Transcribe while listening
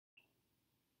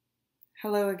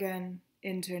Hello again,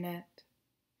 Internet.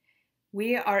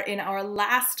 We are in our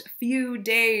last few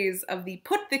days of the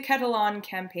Put the Kettle On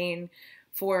campaign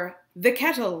for The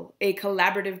Kettle, a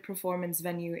collaborative performance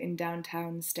venue in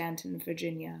downtown Stanton,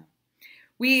 Virginia.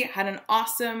 We had an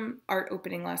awesome art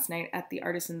opening last night at the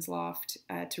Artisans Loft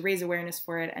to raise awareness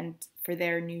for it and for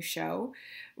their new show,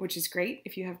 which is great.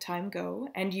 If you have time, go.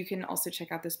 And you can also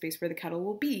check out the space where the Kettle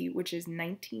will be, which is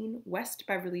 19 West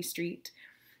Beverly Street,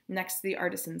 next to the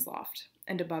Artisans Loft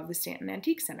and above the Stanton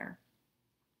Antique Center.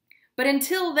 But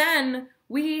until then,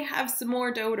 we have some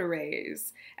more dough to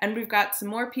raise, and we've got some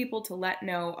more people to let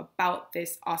know about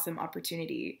this awesome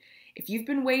opportunity. If you've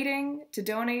been waiting to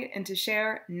donate and to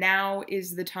share, now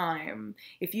is the time.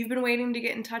 If you've been waiting to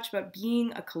get in touch about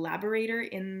being a collaborator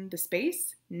in the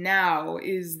space, now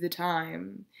is the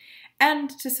time. And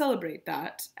to celebrate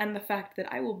that, and the fact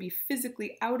that I will be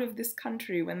physically out of this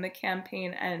country when the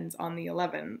campaign ends on the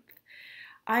 11th,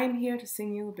 I'm here to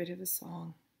sing you a bit of a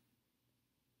song.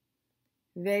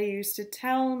 They used to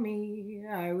tell me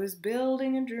I was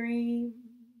building a dream,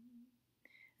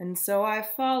 and so I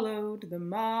followed the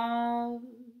mob.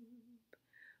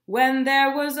 When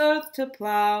there was earth to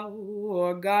plow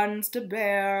or guns to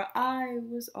bear, I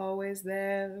was always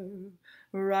there,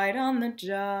 right on the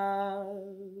job.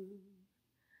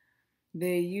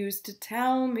 They used to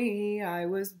tell me I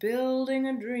was building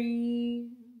a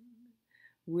dream,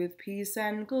 with peace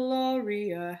and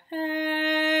glory ahead.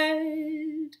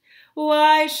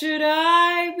 Why should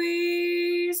I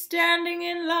be standing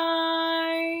in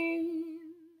line,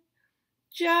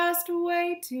 just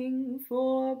waiting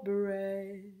for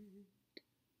bread?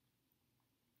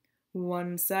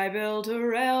 Once I built a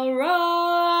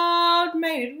railroad,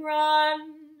 made it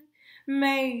run,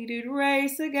 made it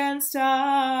race against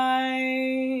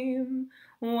time.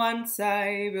 Once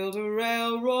I built a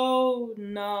railroad,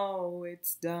 now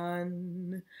it's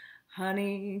done.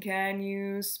 Honey, can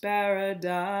you spare a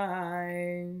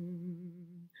dime?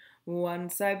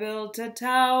 Once I built a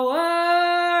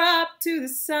tower up to the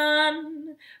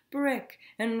sun, brick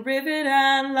and rivet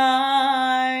and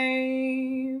lime.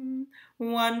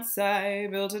 Once I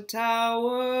built a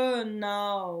tower,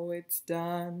 now it's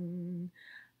done.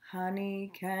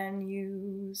 Honey, can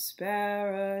you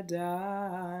spare a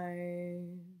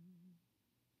dime?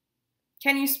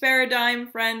 Can you spare a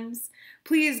dime, friends?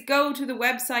 Please go to the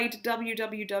website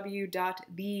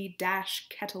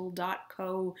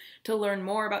www.the-kettle.co to learn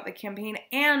more about the campaign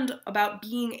and about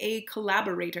being a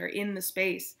collaborator in the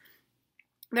space.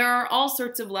 There are all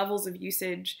sorts of levels of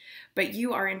usage, but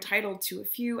you are entitled to a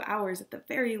few hours at the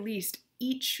very least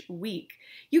each week.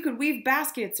 You could weave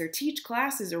baskets or teach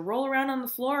classes or roll around on the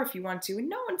floor if you want to, and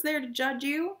no one's there to judge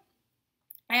you.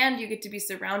 And you get to be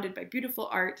surrounded by beautiful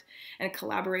art and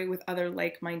collaborate with other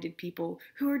like-minded people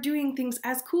who are doing things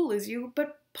as cool as you,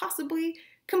 but possibly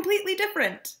completely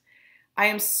different. I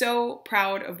am so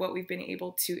proud of what we've been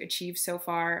able to achieve so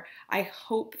far. I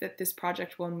hope that this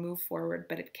project will move forward,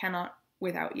 but it cannot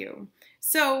without you.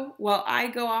 So while I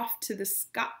go off to the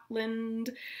Scotland,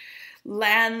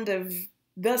 land of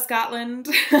the Scotland,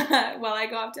 while I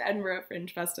go off to Edinburgh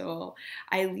Fringe Festival,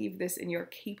 I leave this in your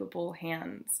capable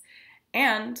hands.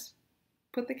 And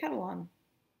put the kettle on.